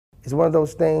It's one of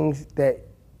those things that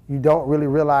you don't really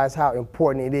realize how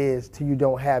important it is till you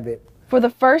don't have it. For the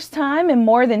first time in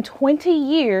more than 20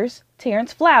 years,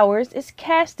 Terrence Flowers is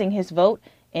casting his vote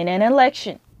in an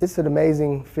election. It's an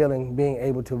amazing feeling being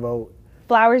able to vote.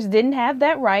 Flowers didn't have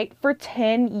that right for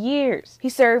 10 years. He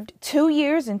served 2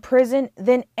 years in prison,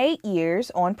 then 8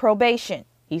 years on probation.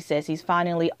 He says he's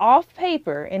finally off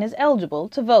paper and is eligible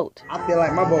to vote. I feel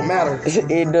like my vote matters.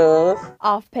 It does.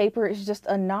 Off paper is just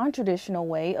a non-traditional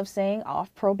way of saying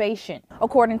off probation.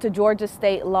 According to Georgia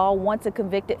state law, once a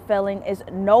convicted felon is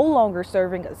no longer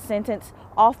serving a sentence,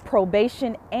 off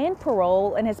probation and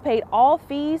parole, and has paid all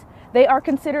fees, they are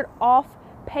considered off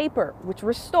paper, which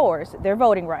restores their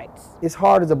voting rights. It's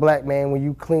hard as a black man when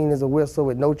you clean as a whistle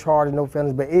with no charges, no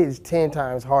felonies, but it is 10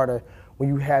 times harder when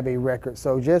you have a record.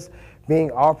 So just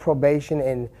being off probation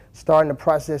and starting the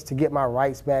process to get my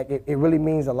rights back, it really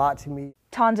means a lot to me.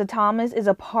 Tonza Thomas is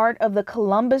a part of the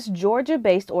Columbus,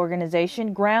 Georgia-based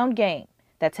organization Ground Game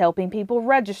that's helping people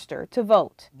register to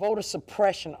vote. Voter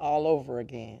suppression all over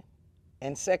again.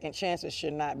 And second chances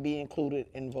should not be included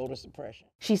in voter suppression.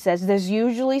 She says there's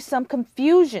usually some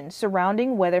confusion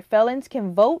surrounding whether felons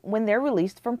can vote when they're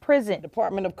released from prison.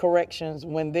 Department of Corrections,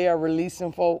 when they are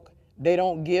releasing folk, they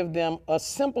don't give them a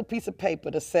simple piece of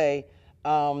paper to say,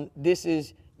 this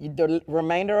is the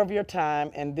remainder of your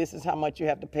time and this is how much you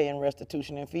have to pay in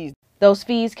restitution and fees. Those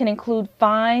fees can include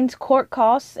fines, court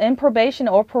costs, and probation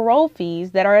or parole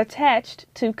fees that are attached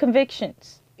to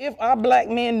convictions. If our black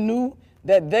men knew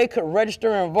that they could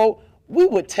register and vote, we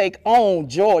would take on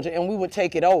Georgia and we would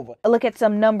take it over. A look at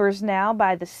some numbers now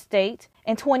by the state.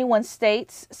 In 21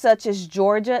 states, such as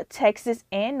Georgia, Texas,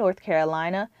 and North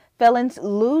Carolina, felons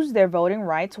lose their voting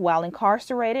rights while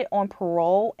incarcerated on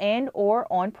parole and or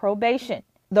on probation.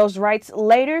 Those rights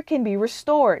later can be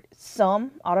restored,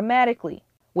 some automatically,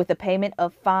 with the payment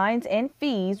of fines and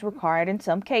fees required in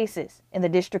some cases. In the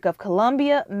District of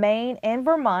Columbia, Maine, and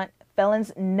Vermont,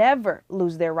 felons never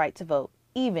lose their right to vote,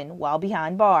 even while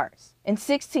behind bars. In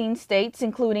 16 states,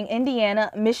 including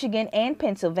Indiana, Michigan, and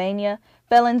Pennsylvania,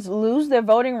 felons lose their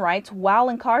voting rights while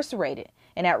incarcerated,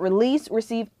 and at release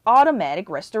receive automatic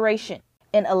restoration.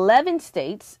 In 11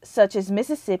 states, such as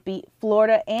Mississippi,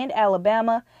 Florida, and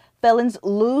Alabama, felons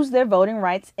lose their voting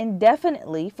rights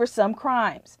indefinitely for some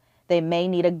crimes. They may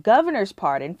need a governor's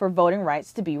pardon for voting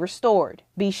rights to be restored.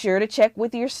 Be sure to check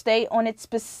with your state on its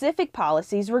specific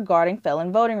policies regarding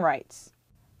felon voting rights.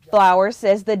 Flowers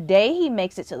says the day he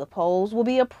makes it to the polls will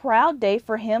be a proud day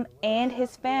for him and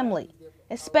his family,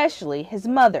 especially his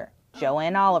mother,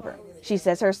 Joanne Oliver. She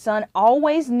says her son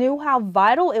always knew how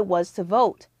vital it was to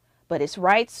vote, but his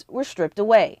rights were stripped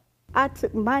away. I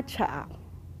took my child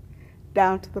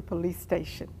down to the police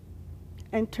station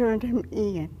and turned him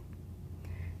in.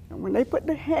 And when they put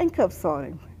the handcuffs on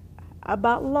him, I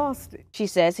about lost it. She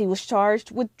says he was charged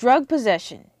with drug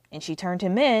possession, and she turned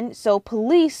him in so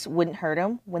police wouldn't hurt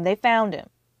him when they found him.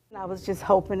 I was just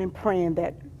hoping and praying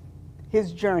that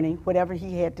his journey, whatever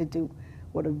he had to do,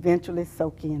 would eventually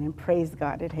soak in, and praise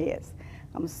God it has.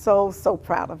 I'm so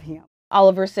proud of him.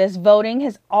 Oliver says voting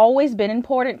has always been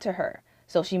important to her,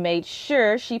 so she made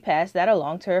sure she passed that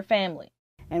along to her family.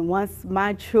 And once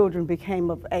my children became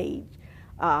of age,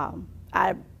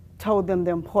 I told them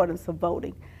the importance of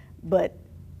voting. But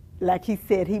like he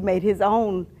said, he made his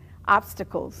own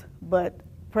obstacles, but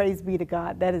praise be to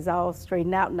God, that is all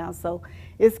straightened out now. So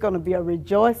it's going to be a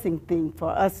rejoicing thing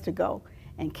for us to go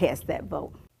and cast that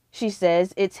vote. She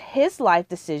says it's his life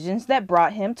decisions that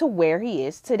brought him to where he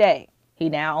is today. He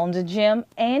now owns a gym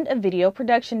and a video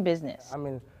production business. I'm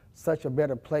in such a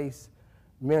better place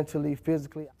mentally,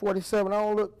 physically. 47, I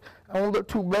don't look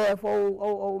too bad for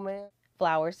old man.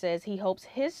 Flowers says he hopes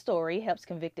his story helps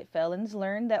convicted felons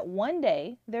learn that one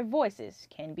day their voices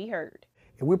can be heard.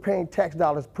 If we're paying tax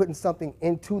dollars, putting something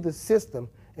into the system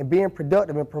and being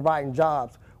productive and providing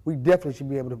jobs, we definitely should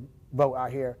be able to vote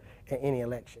out here in any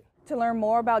election. To learn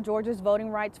more about Georgia's voting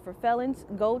rights for felons,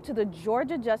 go to the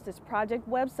Georgia Justice Project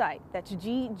website. That's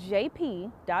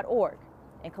gjp.org.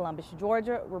 In Columbus,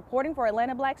 Georgia, reporting for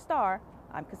Atlanta Black Star,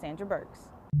 I'm Cassandra Burks.